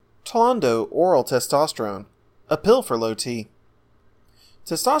Tlando oral testosterone, a pill for low T.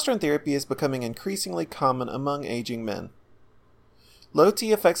 Testosterone therapy is becoming increasingly common among aging men. Low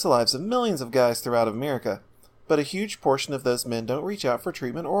T affects the lives of millions of guys throughout America, but a huge portion of those men don't reach out for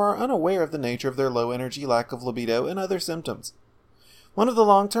treatment or are unaware of the nature of their low energy, lack of libido, and other symptoms. One of the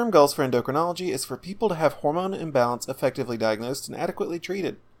long-term goals for endocrinology is for people to have hormone imbalance effectively diagnosed and adequately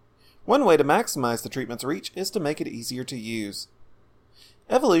treated. One way to maximize the treatment's reach is to make it easier to use.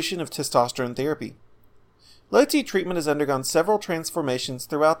 Evolution of testosterone therapy. Low T treatment has undergone several transformations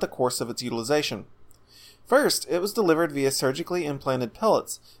throughout the course of its utilization. First, it was delivered via surgically implanted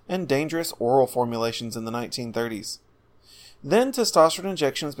pellets and dangerous oral formulations in the 1930s. Then testosterone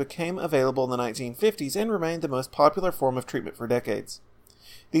injections became available in the 1950s and remained the most popular form of treatment for decades.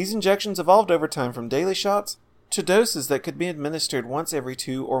 These injections evolved over time from daily shots to doses that could be administered once every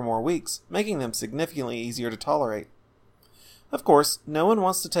 2 or more weeks, making them significantly easier to tolerate. Of course, no one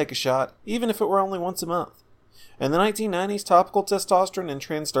wants to take a shot, even if it were only once a month. In the 1990s, topical testosterone and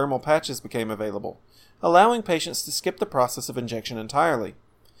transdermal patches became available, allowing patients to skip the process of injection entirely.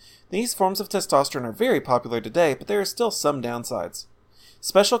 These forms of testosterone are very popular today, but there are still some downsides.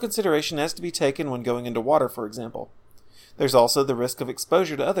 Special consideration has to be taken when going into water, for example. There's also the risk of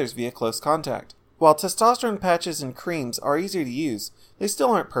exposure to others via close contact. While testosterone patches and creams are easier to use, they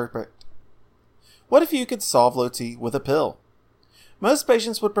still aren't perfect. What if you could solve low T with a pill? Most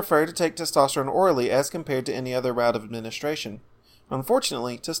patients would prefer to take testosterone orally as compared to any other route of administration.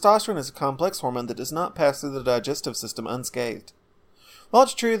 Unfortunately, testosterone is a complex hormone that does not pass through the digestive system unscathed. While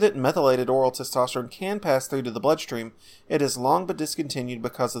it's true that methylated oral testosterone can pass through to the bloodstream, it has long been discontinued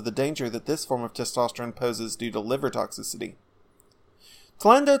because of the danger that this form of testosterone poses due to liver toxicity.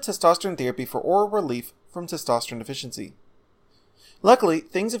 Tlando testosterone therapy for oral relief from testosterone deficiency. Luckily,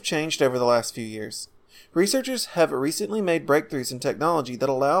 things have changed over the last few years. Researchers have recently made breakthroughs in technology that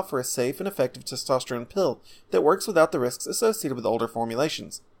allow for a safe and effective testosterone pill that works without the risks associated with older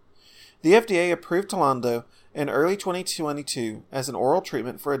formulations. The FDA approved Tlando in early 2022 as an oral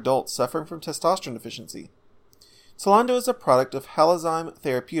treatment for adults suffering from testosterone deficiency. Tlando is a product of Halozyme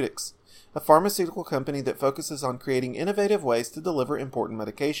Therapeutics, a pharmaceutical company that focuses on creating innovative ways to deliver important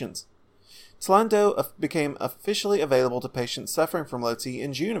medications. Tlando became officially available to patients suffering from low T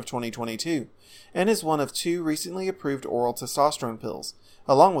in June of 2022, and is one of 2 recently approved oral testosterone pills,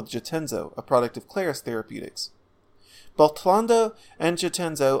 along with Jatenzo, a product of Claris Therapeutics. Both Tlando and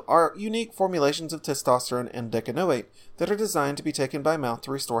Jatenzo are unique formulations of testosterone and decanoate that are designed to be taken by mouth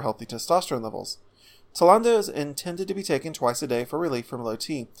to restore healthy testosterone levels. Tlando is intended to be taken twice a day for relief from low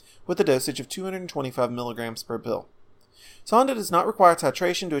T, with a dosage of 225 mg per pill. Tlando does not require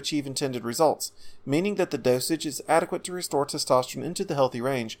titration to achieve intended results, meaning that the dosage is adequate to restore testosterone into the healthy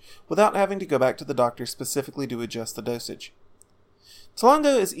range without having to go back to the doctor specifically to adjust the dosage.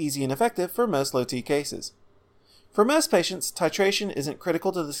 Tlando is easy and effective for most low T cases. For most patients, titration isn't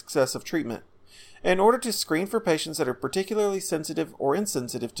critical to the success of treatment. In order to screen for patients that are particularly sensitive or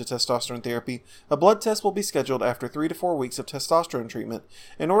insensitive to testosterone therapy, a blood test will be scheduled after 3 to 4 weeks of testosterone treatment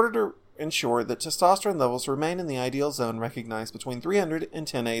in order to ensure that testosterone levels remain in the ideal zone recognized between 300 and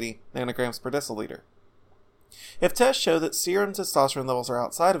 1080 nanograms per deciliter. If tests show that serum testosterone levels are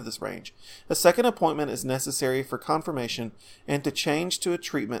outside of this range, a second appointment is necessary for confirmation and to change to a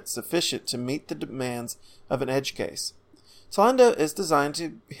treatment sufficient to meet the demands of an edge case. Tlando is designed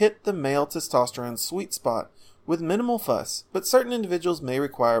to hit the male testosterone sweet spot with minimal fuss, but certain individuals may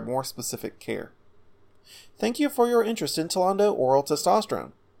require more specific care. Thank you for your interest in Tlando oral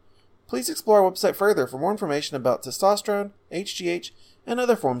testosterone. Please explore our website further for more information about testosterone, HGH, and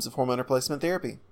other forms of hormone replacement therapy.